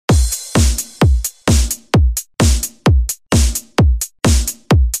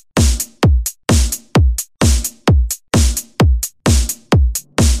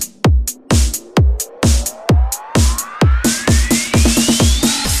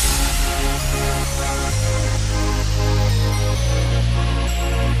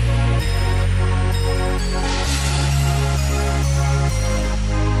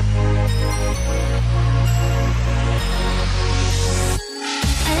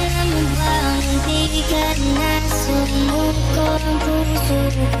ka na sumuko ang puso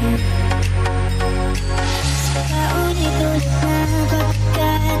ko. Sa paulit-ulit na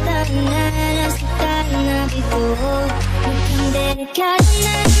pagkakataon na nasaktan na ito, mukhang delikado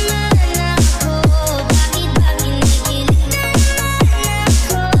na naman ako. Bakit ba kinikilig na naman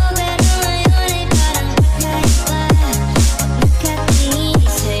ako? Pero ngayon ay parang kakaiba. Nakatingin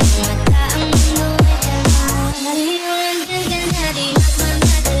sa iyong mata, ang mundo ay tama. Naliwan dyan ka na, di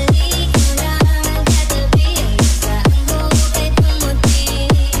magmamadali. Kailangan katabi ang isa, ang buhok ay pumuti.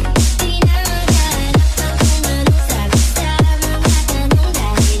 Di na maghanap ng kung anong sagot sa mga tanong,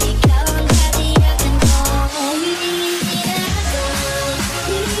 dahil ikaw ang katiyakan ko. Hindi na ako,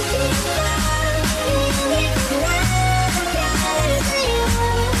 hindi ko lang para sa'yo.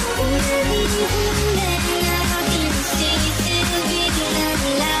 Kung nalimutan na aking sisilbi ng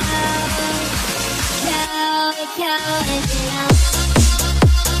lahat. Ikaw ay ikaw.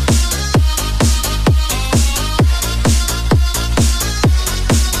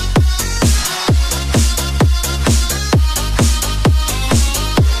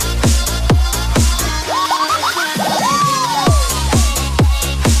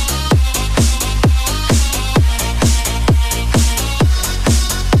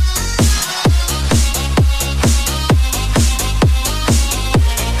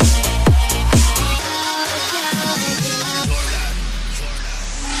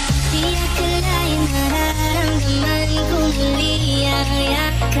 Di akalain mararamdaman ko muli ang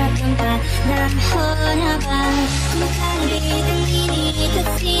yakap ng panahon habang kumakalit ang init at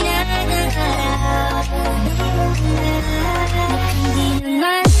sinag ng araw. Hindi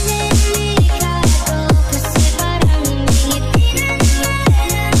naman ikaw ako, kasi parang umingiti na naman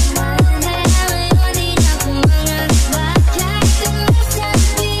ako. Kaya ngayon di na ko mangangamba, kahit anong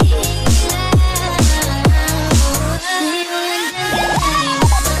sabihin lang. Liwanag ng tayo.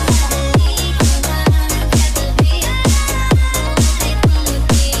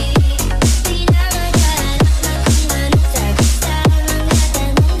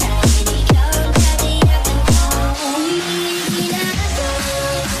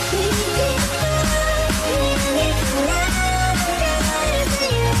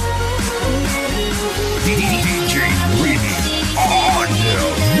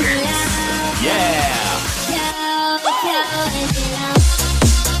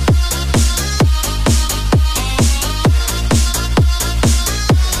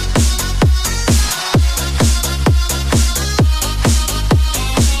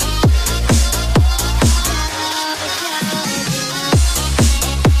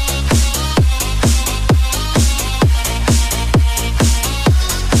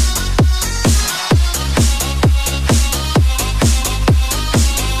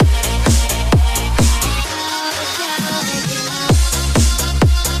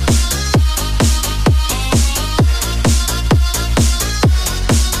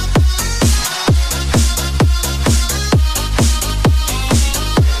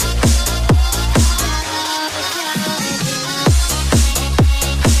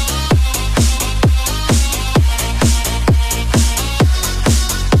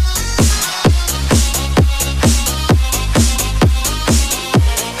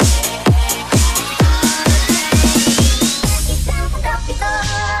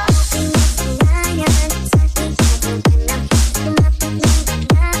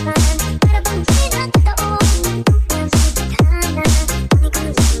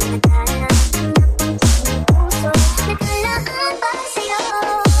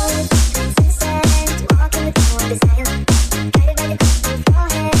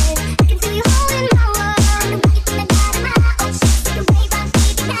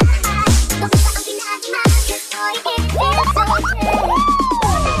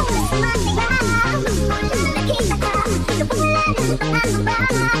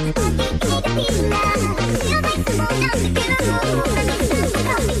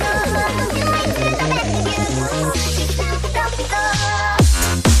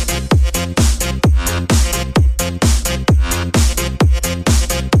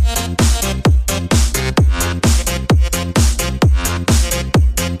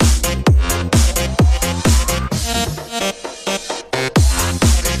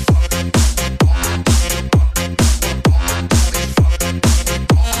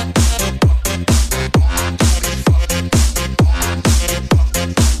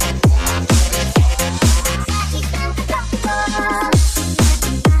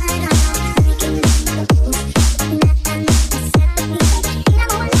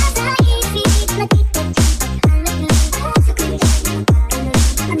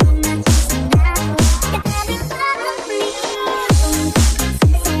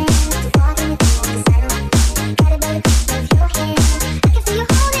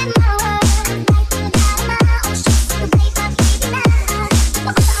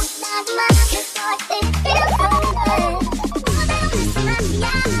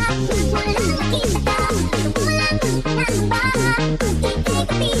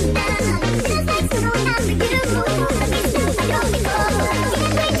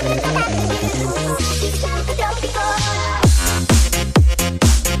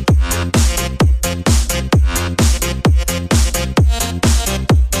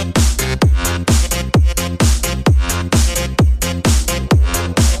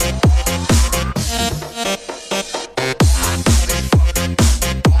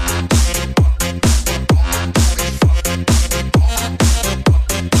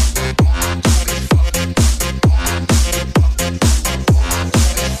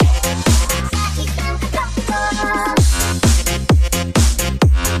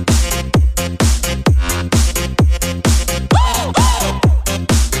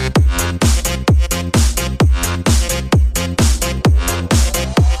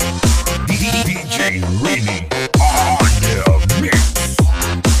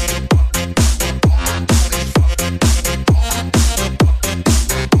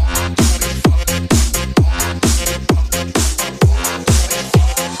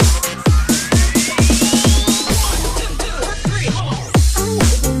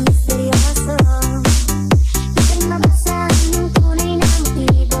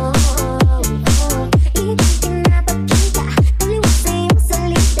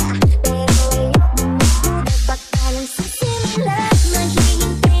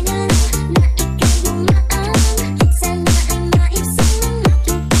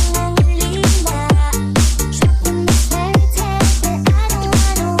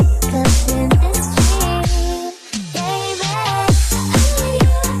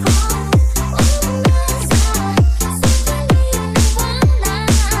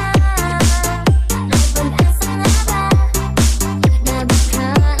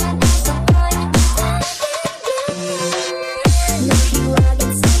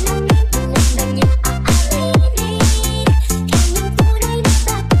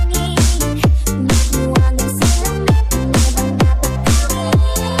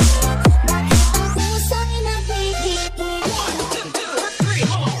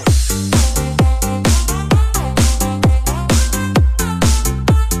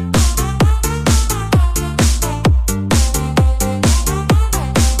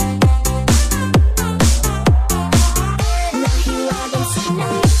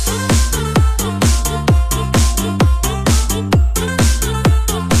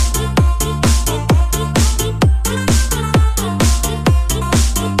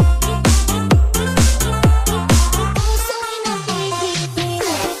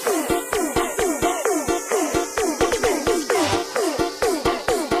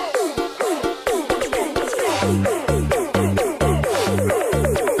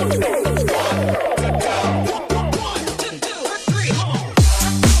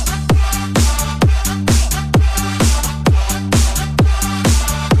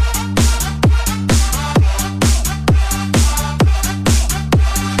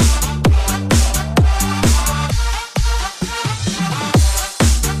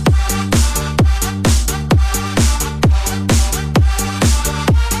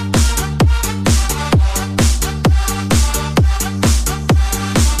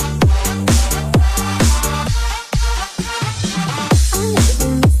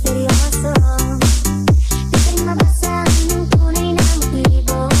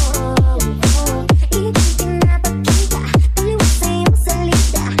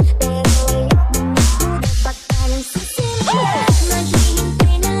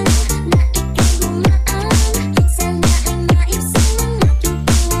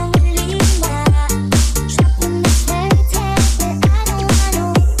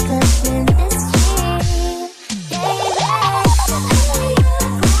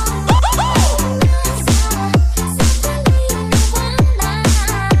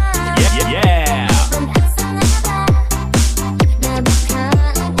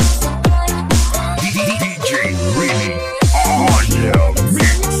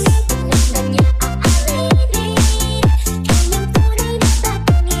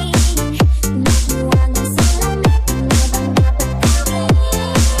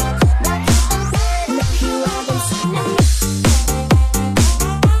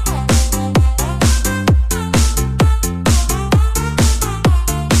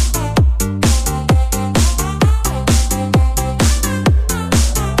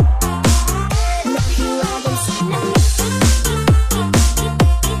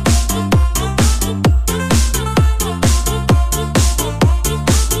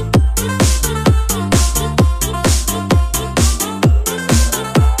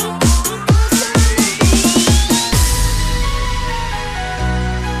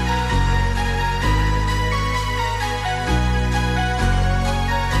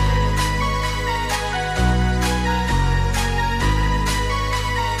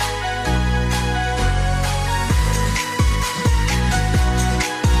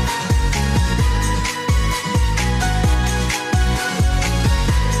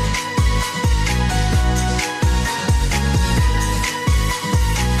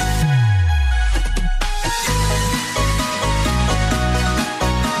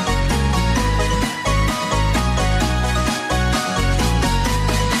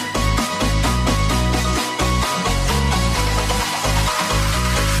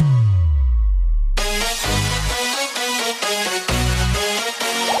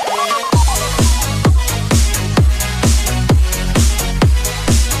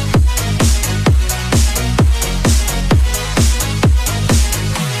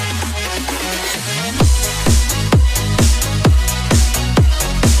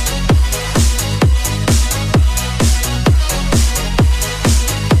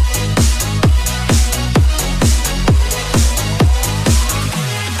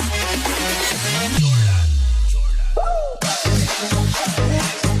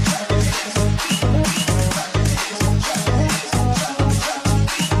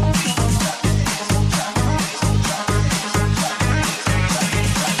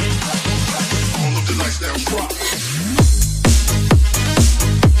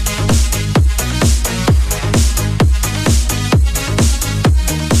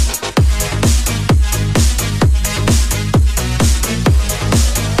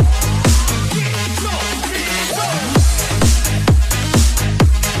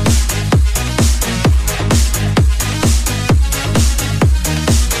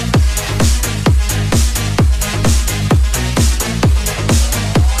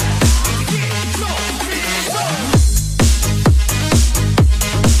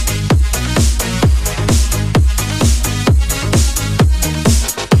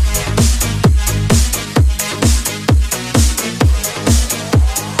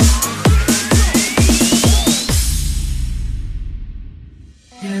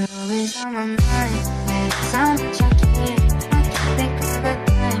 You're always on my mind. It's how much I care. I can't think of a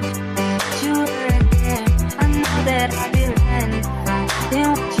time that you weren't there. I know that I'd be lying if I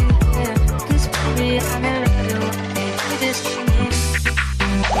didn't want you here. 'Cause baby, I'm in love with you. Just me.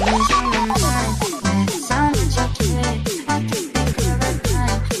 You're always on my mind. It's how much I care. I can't think of a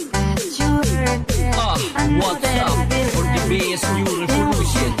time that you weren't there. I know that I'd be lying. For the best new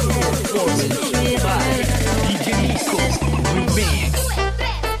revolution performance by DJ Nico Remix.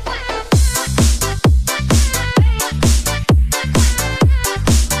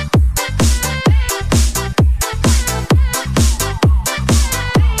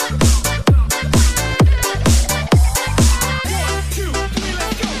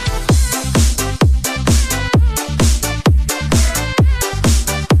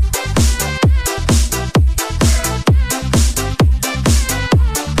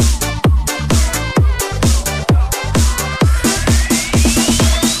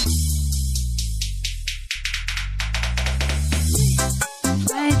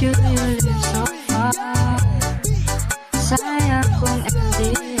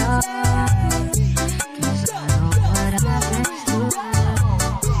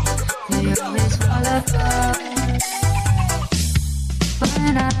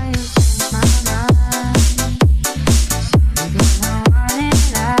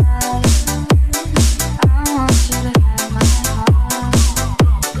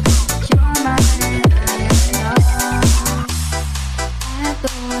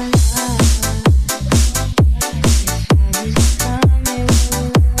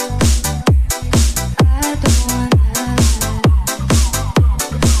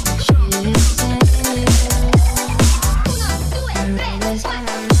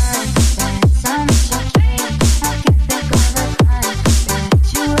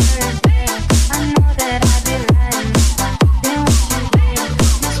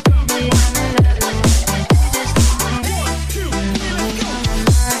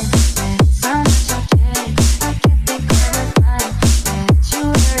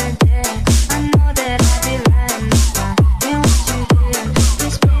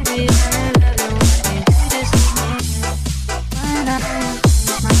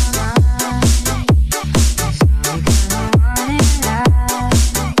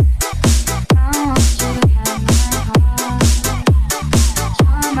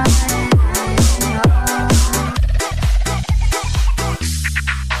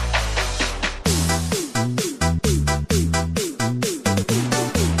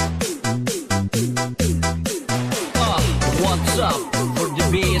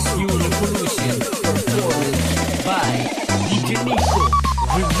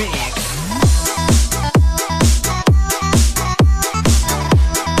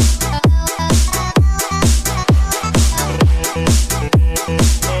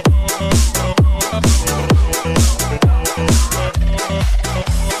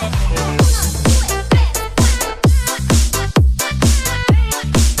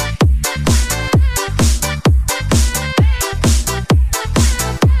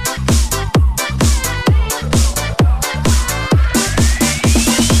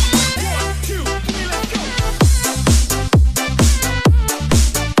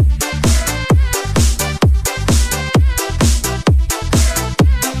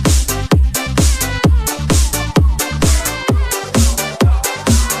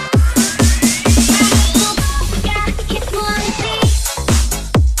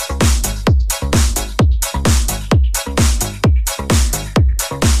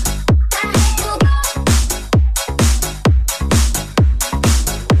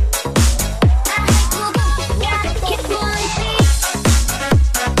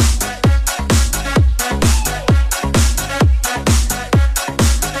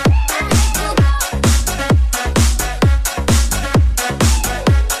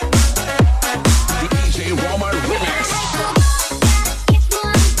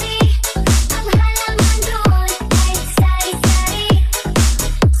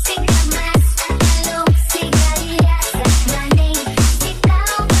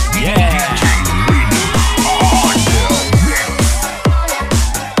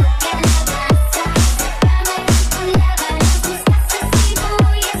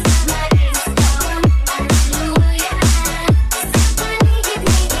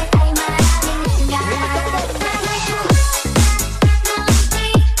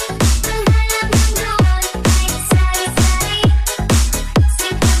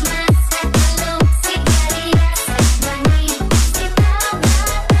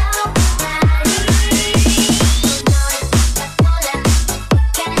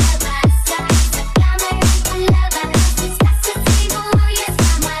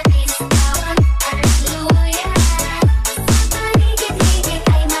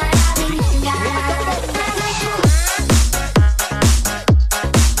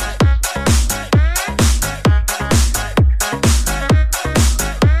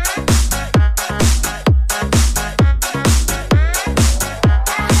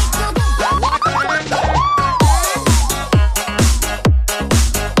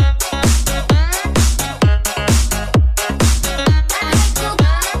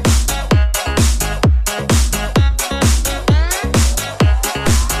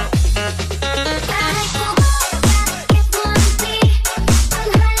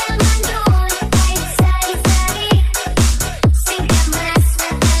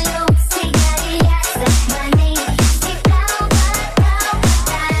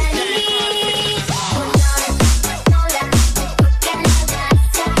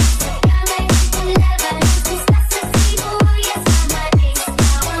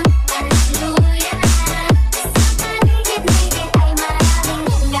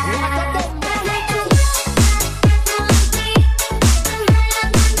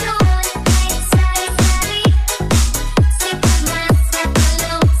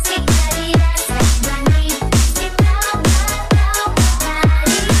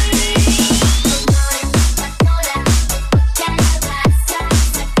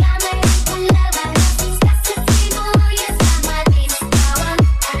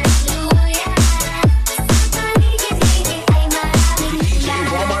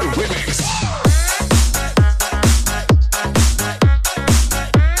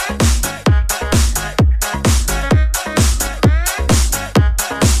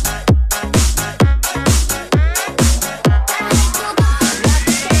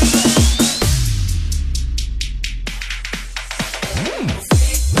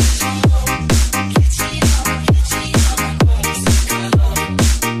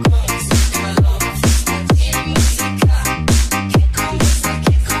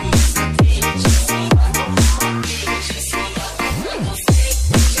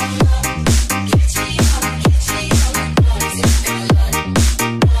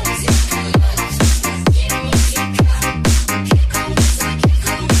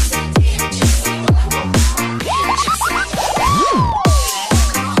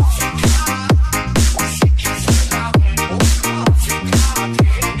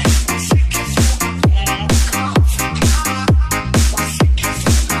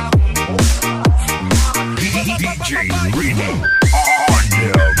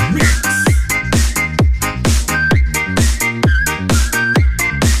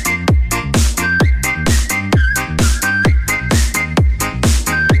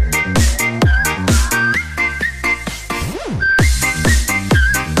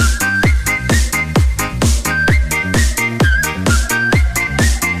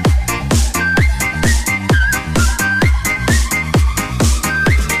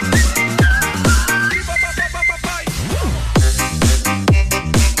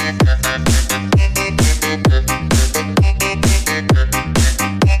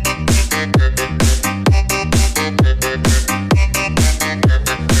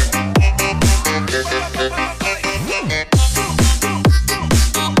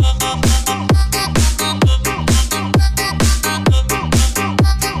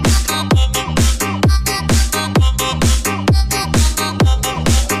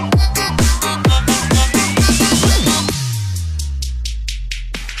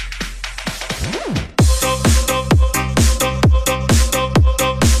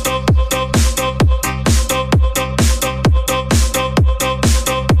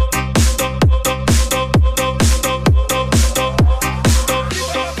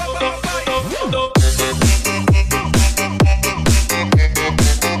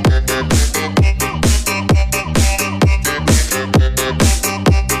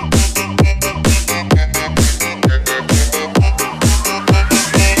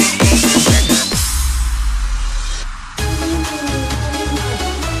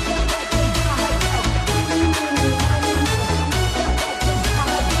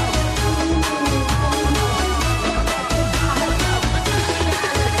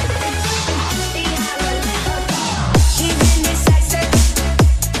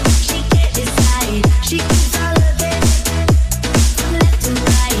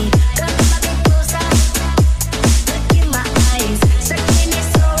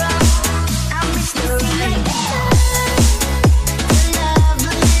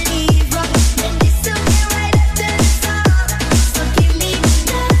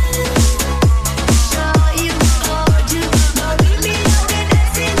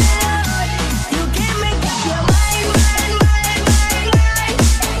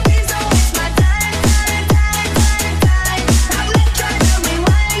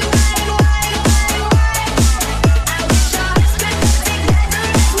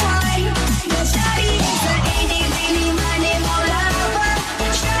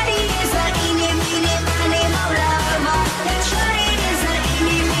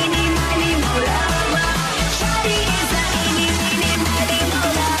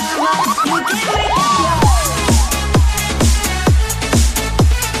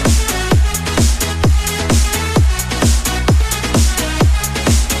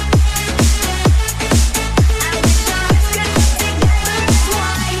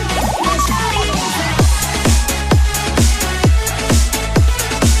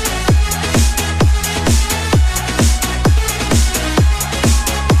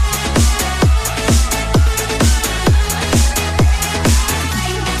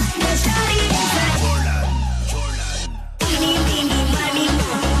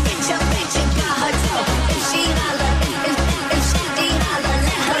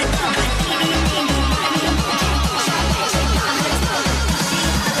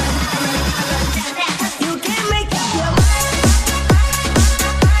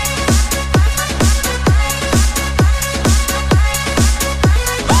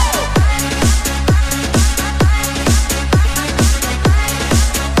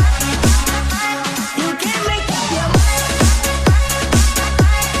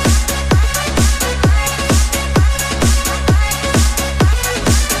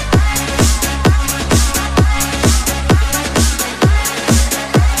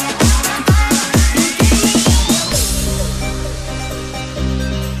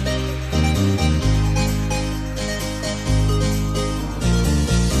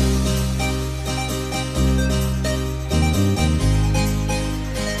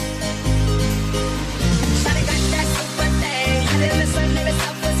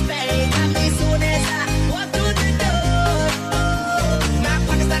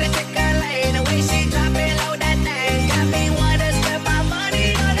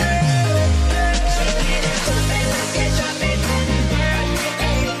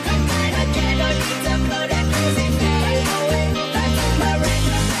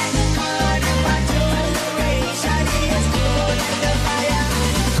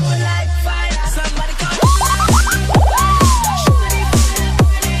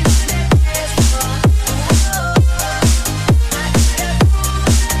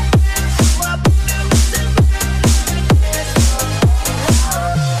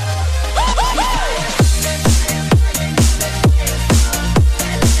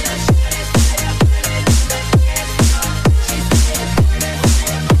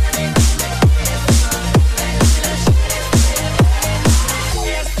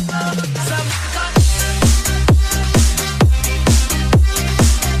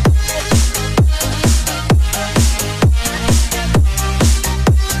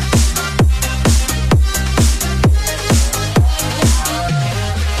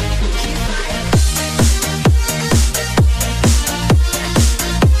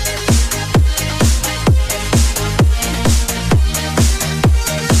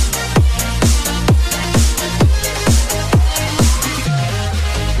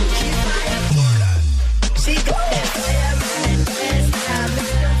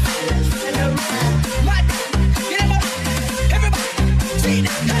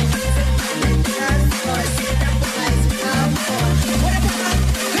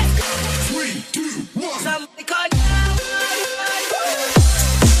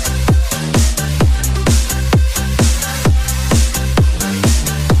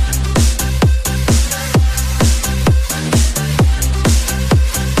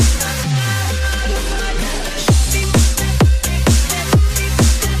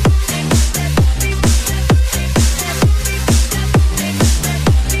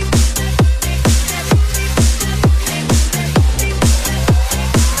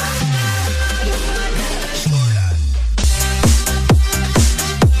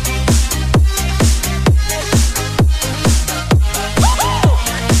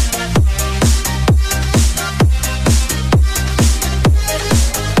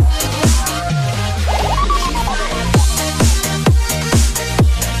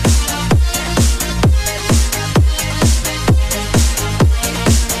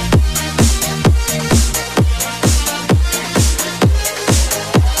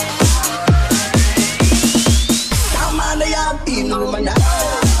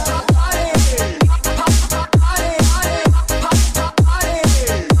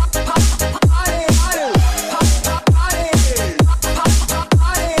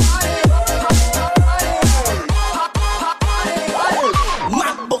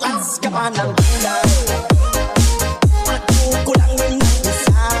 ka pa ng ulan. Kukulangin ng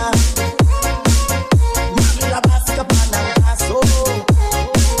isa. Maglabas ka pa ng kaso.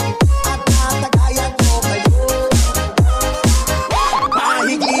 At tatagayan ko kayo.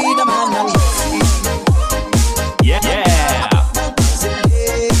 Pahigi naman ng isi. Yeah!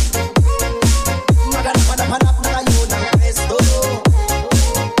 Maghanap na kayo ng pwesto.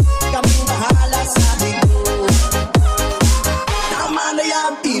 Kaming bahala sa inyo. Tama na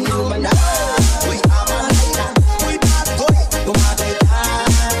yan, inuman na. Uy, tama na yan. Uy, patoy, tumagay na.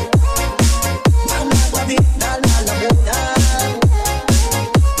 Managwabit na lalamunan.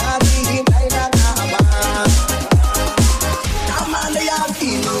 Naghihintay na kaabang. Tama na yan,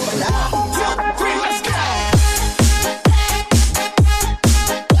 inuman na. 2, 3, let's go!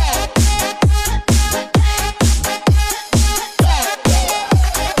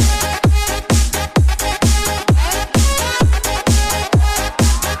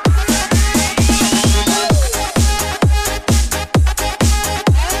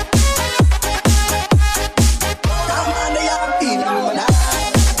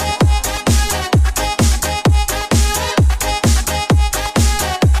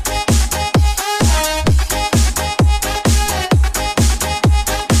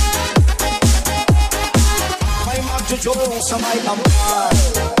 Jujong sa may tampan,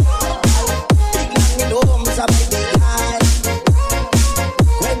 biglang inom sa may bigay.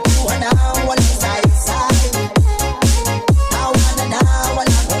 Kwentuhan na walang saysay, tawanan na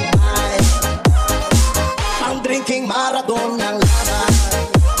walang humpay. Ang drinking marathon ng laban,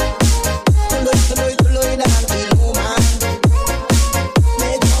 tuloy na ang inuman.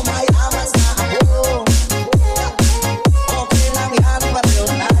 Medyo may amas na ako, okay lang yan, pareho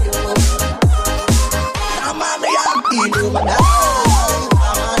tayo. Tama na yan, inuman na.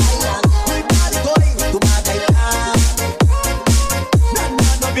 Tama na yan, uy palikoy, tumagay na.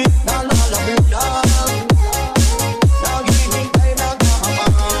 Nananabit na lalamunan. Naghihintay na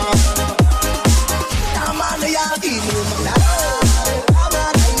kaabang. Tama na yan, inuman na. Tama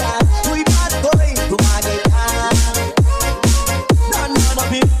na yan, uy palikoy, tumagay na.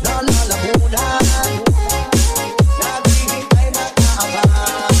 Nananabit na lalamunan. Naghihintay na kaabang.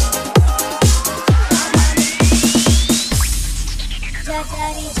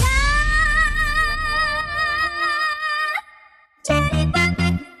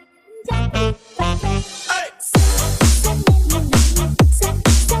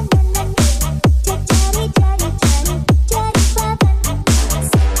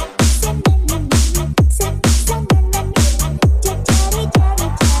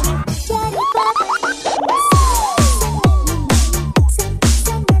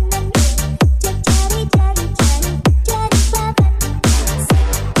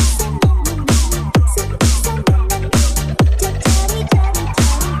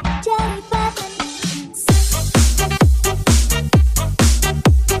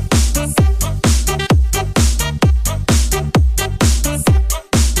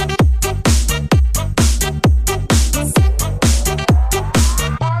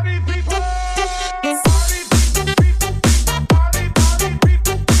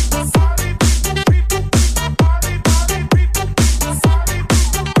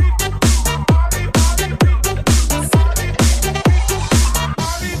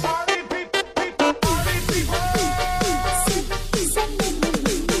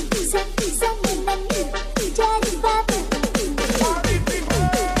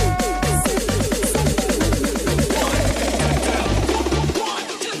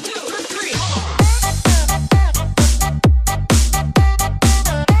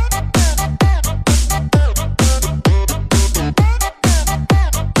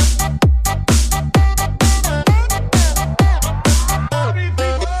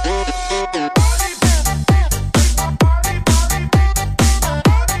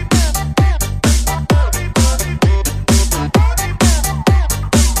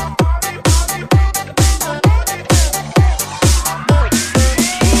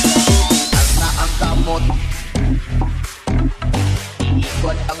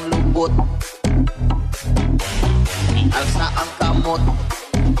 Alsa ang kamot,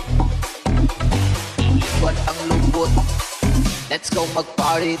 iwan ang lungkot. Let's go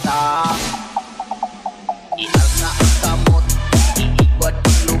mag-party ta. Alsa ang kamot, iwan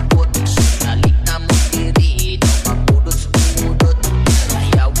ang lungkot. Nalik na mo diri, daw magpudot-pudot.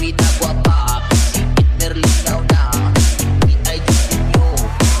 Ayawi na guwapa, sikit nerlinaw na. Di ay gusto nyo,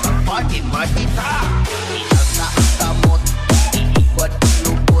 mag-party ta. Alsa ang kamot, iwan ang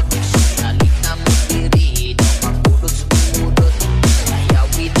lungkot. Nalik na mo diri, daw magpudot-pudot.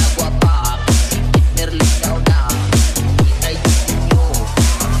 Ayawi na guwapa, sikit nerlinaw na. Di ay gusto nyo,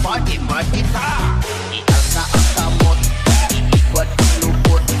 kita. Ialsa ang kamot, iikot ang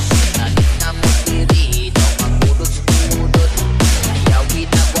lubot. Nalit na mo diri, daw magudot-udot. Ayawi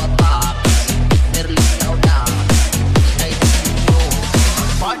na wapak, merlinaw na. Ay dito,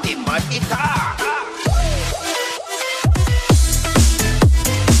 party ka.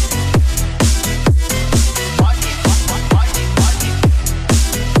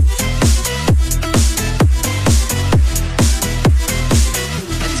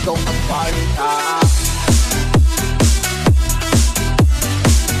 Let's go mag-party ka.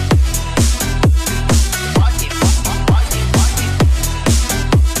 Party.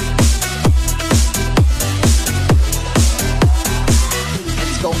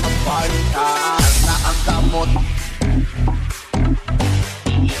 Let's go mag-party ka. Alsa ang kamot,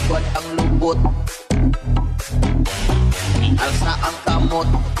 iikot ang lubot. Ialsa ang kamot,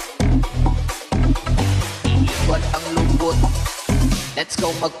 iikot ang lubot. Let's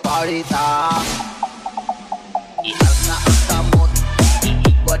go mag-party ta. Ialsa ang kamot,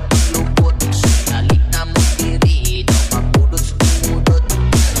 iikot ang lubot. Nalit na mo diri, daw magudot-udot.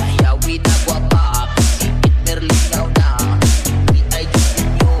 Ayawi na wapak, sikit merlinaw na. Itay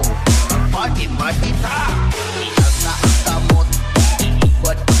dito, party ta. Ialsa ang kamot,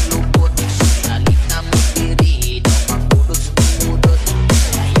 iikot ang lubot. Nalit na mo diri, daw magudot-udot.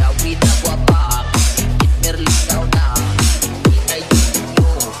 Ayawi na wapak, sikit merlinaw na. Itay dito,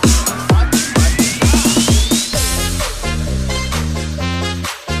 party ta.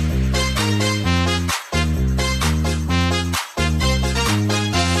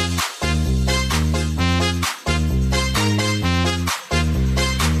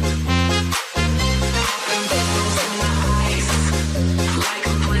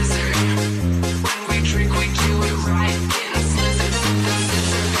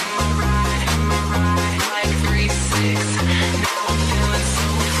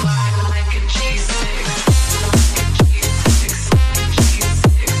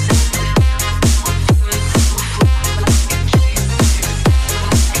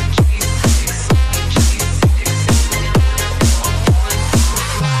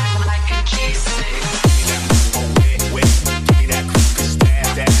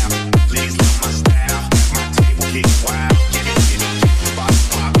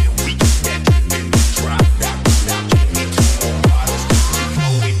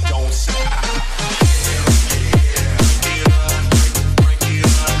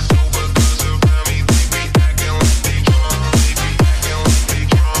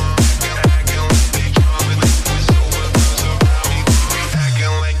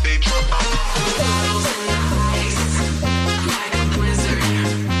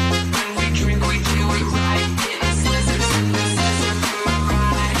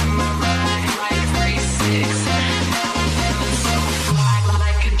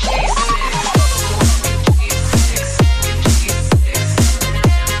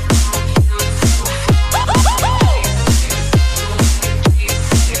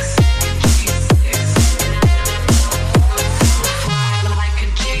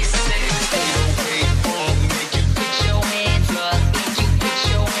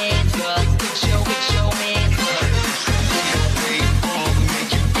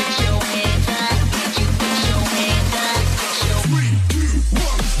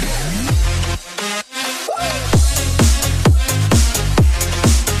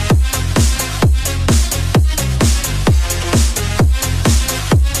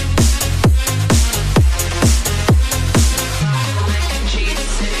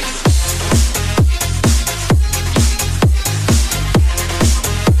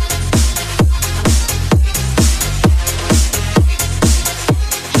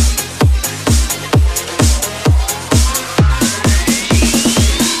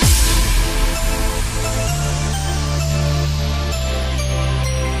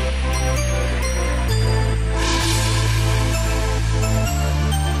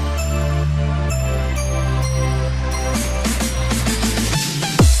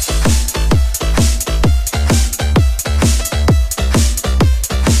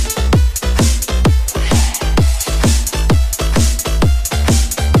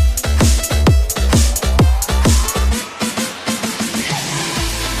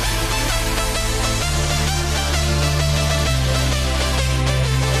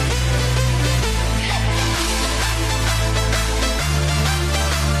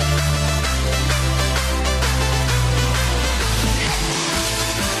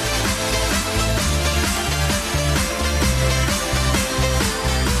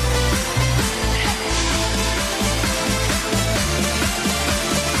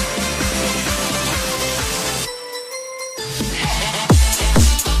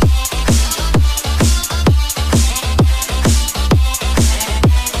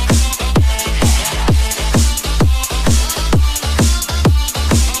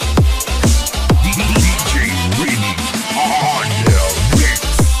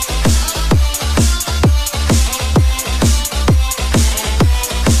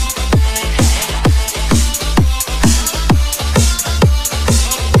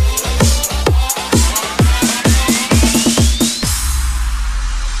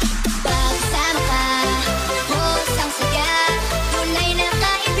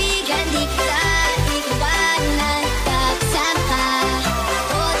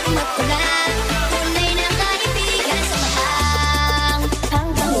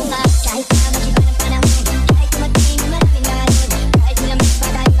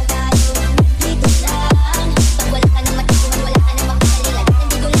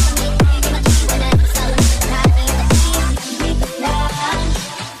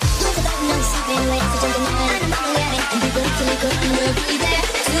 be there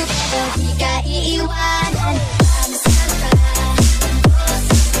together. Di ka iiwan.